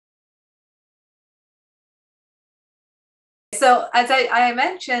So as I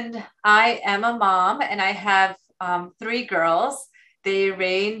mentioned, I am a mom and I have three girls. They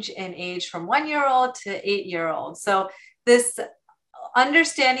range in age from 1 year old to 8 year old. So this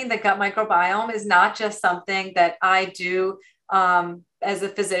understanding the gut microbiome is not just something that I do as a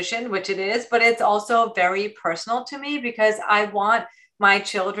physician, which it is, but it's also very personal to me because I want my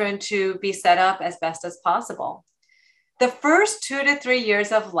children to be set up as best as possible. The first 2 to 3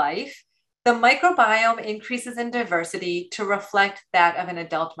 years of life, the microbiome increases in diversity to reflect that of an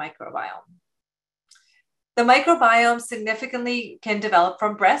adult microbiome. The microbiome significantly can develop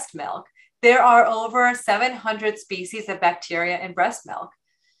from breast milk. There are over 700 species of bacteria in breast milk.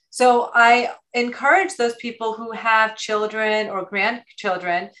 So I encourage those people who have children or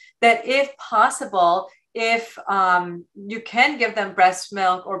grandchildren that if possible, if you can give them breast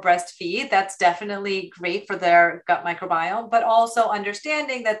milk or breastfeed, that's definitely great for their gut microbiome, but also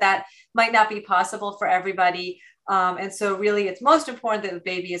understanding that that might not be possible for everybody. And so really it's most important that the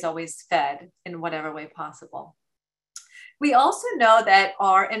baby is always fed in whatever way possible. We also know that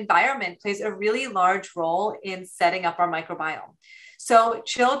our environment plays a really large role in setting up our microbiome. So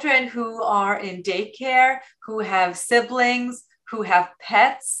children who are in daycare, who have siblings, who have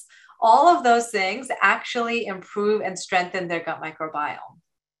pets, all of those things actually improve and strengthen their gut microbiome.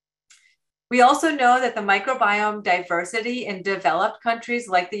 We also know that the microbiome diversity in developed countries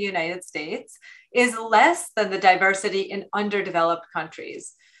like the United States is less than the diversity in underdeveloped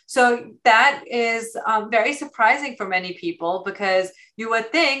countries. So that is very surprising for many people because you would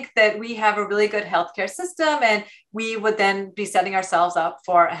think that we have a really good healthcare system and we would then be setting ourselves up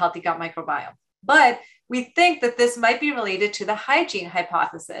for a healthy gut microbiome. But we think that this might be related to the hygiene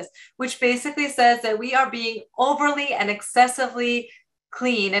hypothesis, which basically says that we are being overly and excessively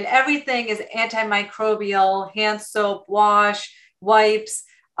clean and everything is antimicrobial, hand soap, wash, wipes,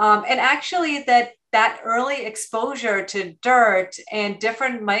 and actually that early exposure to dirt and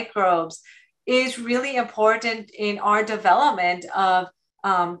different microbes is really important in our development of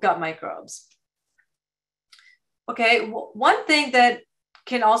gut microbes. Okay, one thing that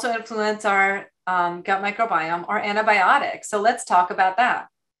can also influence our gut microbiome are antibiotics. So let's talk about that.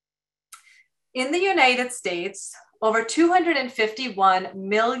 In the United States, over 251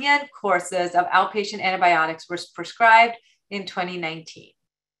 million courses of outpatient antibiotics were prescribed in 2019.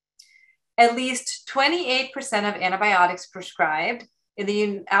 At least 28% of antibiotics prescribed in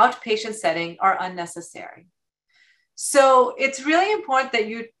the outpatient setting are unnecessary. So it's really important that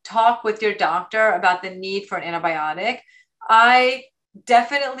you talk with your doctor about the need for an antibiotic. I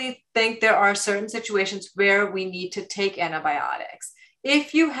definitely think there are certain situations where we need to take antibiotics.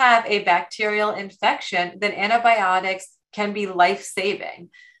 If you have a bacterial infection, then antibiotics can be life-saving.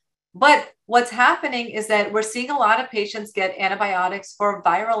 But what's happening is that we're seeing a lot of patients get antibiotics for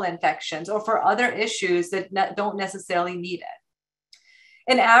viral infections or for other issues that don't necessarily need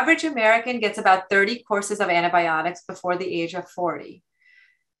it. An average American gets about 30 courses of antibiotics before the age of 40.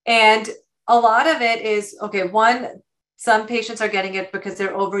 And a lot of it is, okay, one, some patients are getting it because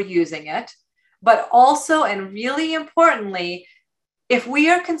they're overusing it, but also, and really importantly, if we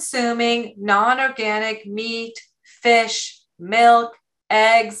are consuming non-organic meat, fish, milk,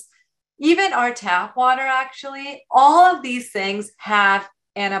 eggs, even our tap water, actually, all of these things have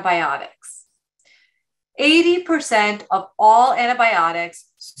antibiotics. 80% of all antibiotics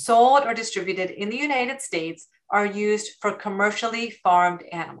sold or distributed in the United States are used for commercially farmed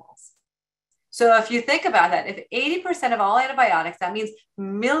animals. So if you think about that, if 80% of all antibiotics, that means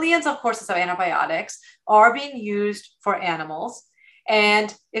millions of courses of antibiotics are being used for animals.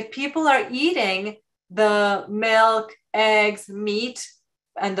 And if people are eating the milk, eggs, meat,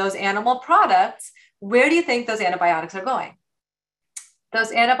 and those animal products, where do you think those antibiotics are going?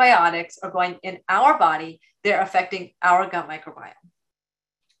 Those antibiotics are going in our body. They're affecting our gut microbiome.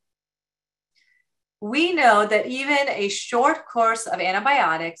 We know that even a short course of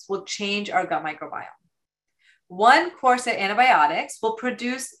antibiotics will change our gut microbiome. One course of antibiotics will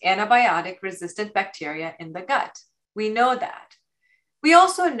produce antibiotic-resistant bacteria in the gut. We know that. We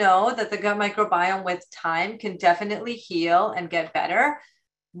also know that the gut microbiome with time can definitely heal and get better,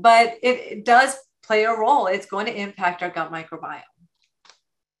 but it does play a role. It's going to impact our gut microbiome.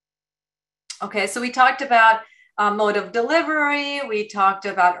 Okay, so we talked about mode of delivery. We talked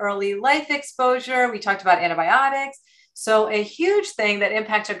about early life exposure. We talked about antibiotics. So a huge thing that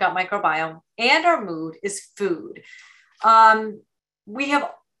impacts our gut microbiome and our mood is food. We have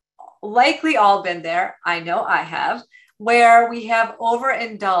likely all been there. I know I have, where we have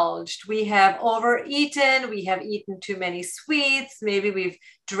overindulged, we have overeaten, we have eaten too many sweets, maybe we've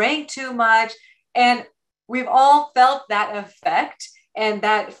drank too much, and we've all felt that effect and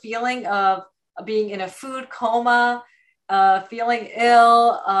that feeling of being in a food coma. feeling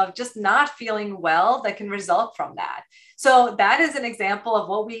ill, of just not feeling well that can result from that. So that is an example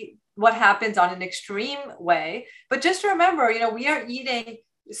of what happens on an extreme way. But just remember, we are eating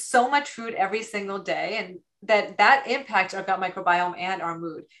so much food every single day, and that impacts our gut microbiome and our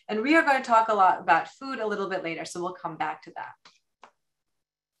mood. And we are going to talk a lot about food a little bit later, so we'll come back to that.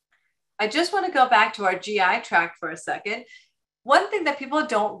 I just want to go back to our GI tract for a second. One thing that people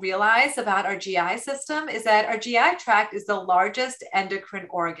don't realize about our GI system is that our GI tract is the largest endocrine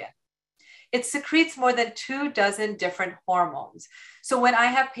organ. It secretes more than 24 different hormones. So when I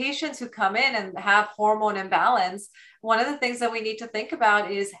have patients who come in and have hormone imbalance, one of the things that we need to think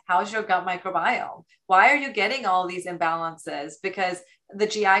about is, how's your gut microbiome? Why are you getting all these imbalances? Because the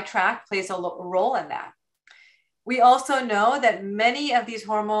GI tract plays a role in that. We also know that many of these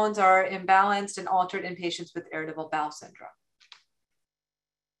hormones are imbalanced and altered in patients with irritable bowel syndrome.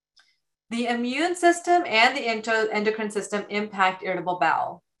 The immune system and the endocrine system impact irritable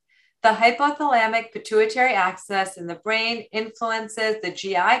bowel. The hypothalamic pituitary axis in the brain influences the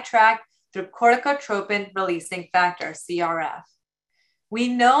GI tract through corticotropin releasing factor, CRF. We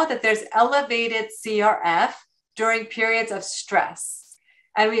know that there's elevated CRF during periods of stress.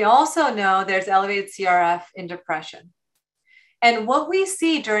 And we also know there's elevated CRF in depression. And what we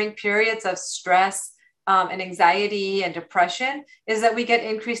see during periods of stress and anxiety and depression is that we get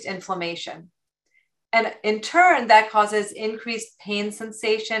increased inflammation. And in turn, that causes increased pain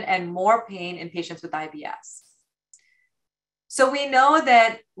sensation and more pain in patients with IBS. So we know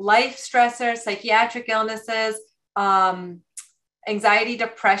that life stressors, psychiatric illnesses, anxiety,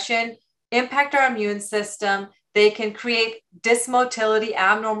 depression impact our immune system. They can create dysmotility,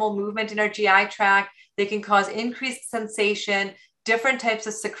 abnormal movement in our GI tract. They can cause increased sensation, different types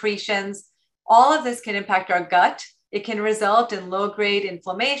of secretions. All of this can impact our gut. It can result in low-grade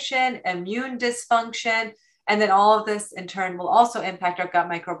inflammation, immune dysfunction, and then all of this in turn will also impact our gut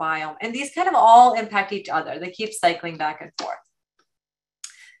microbiome. And these kind of all impact each other. They keep cycling back and forth.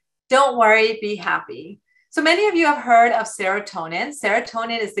 Don't worry, be happy. So many of you have heard of serotonin.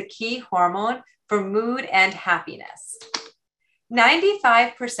 Serotonin is the key hormone for mood and happiness.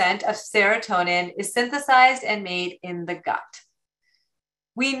 95% of serotonin is synthesized and made in the gut.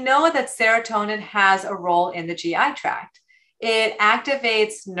 We know that serotonin has a role in the GI tract. It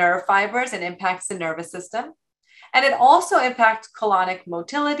activates nerve fibers and impacts the nervous system. And it also impacts colonic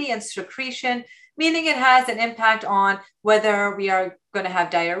motility and secretion, meaning it has an impact on whether we are going to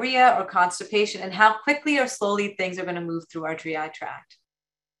have diarrhea or constipation and how quickly or slowly things are going to move through our GI tract.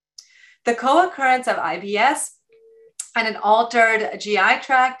 The co-occurrence of IBS and an altered GI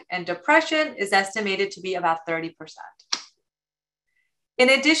tract and depression is estimated to be about 30%. In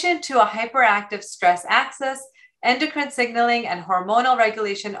addition to a hyperactive stress axis, endocrine signaling and hormonal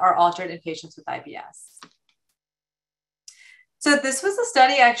regulation are altered in patients with IBS. So this was a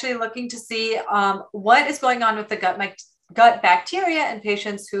study actually looking to see what is going on with the gut bacteria in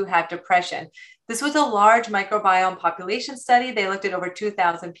patients who have depression. This was a large microbiome population study. They looked at over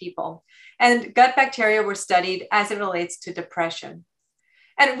 2,000 people, and gut bacteria were studied as it relates to depression.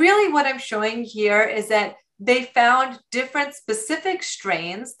 And really what I'm showing here is that they found different specific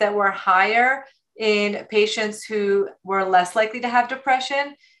strains that were higher in patients who were less likely to have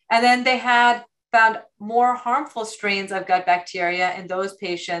depression. And then they had found more harmful strains of gut bacteria in those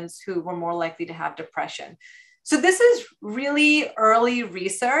patients who were more likely to have depression. So this is really early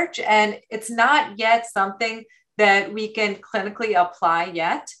research, and it's not yet something that we can clinically apply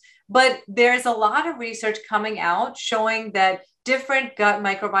yet, but there's a lot of research coming out showing that different gut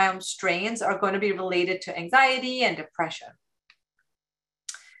microbiome strains are going to be related to anxiety and depression.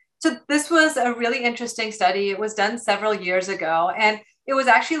 So this was a really interesting study. It was done several years ago, and it was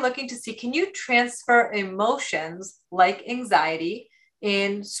actually looking to see, can you transfer emotions like anxiety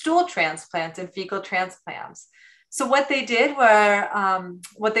in stool transplants and fecal transplants? So what they did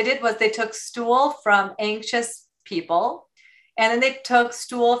was they took stool from anxious people, and then they took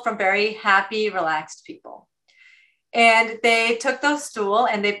stool from very happy, relaxed people. And they took those stool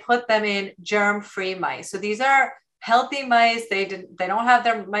and they put them in germ-free mice. So these are healthy mice. They don't have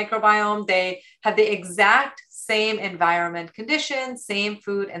their microbiome. They have the exact same environment conditions, same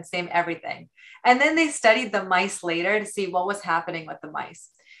food, and same everything. And then they studied the mice later to see what was happening with the mice.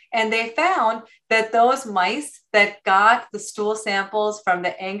 And they found that those mice that got the stool samples from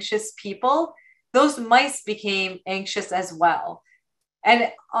the anxious people, those mice became anxious as well.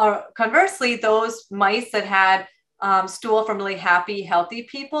 And conversely, those mice that had stool from really happy, healthy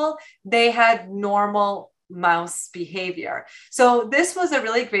people, they had normal mouse behavior. So this was a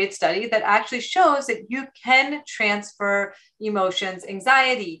really great study that actually shows that you can transfer emotions,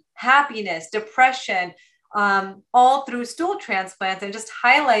 anxiety, happiness, depression, all through stool transplants, and just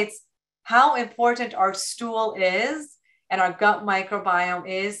highlights how important our stool is and our gut microbiome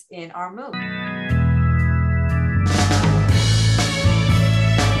is in our mood.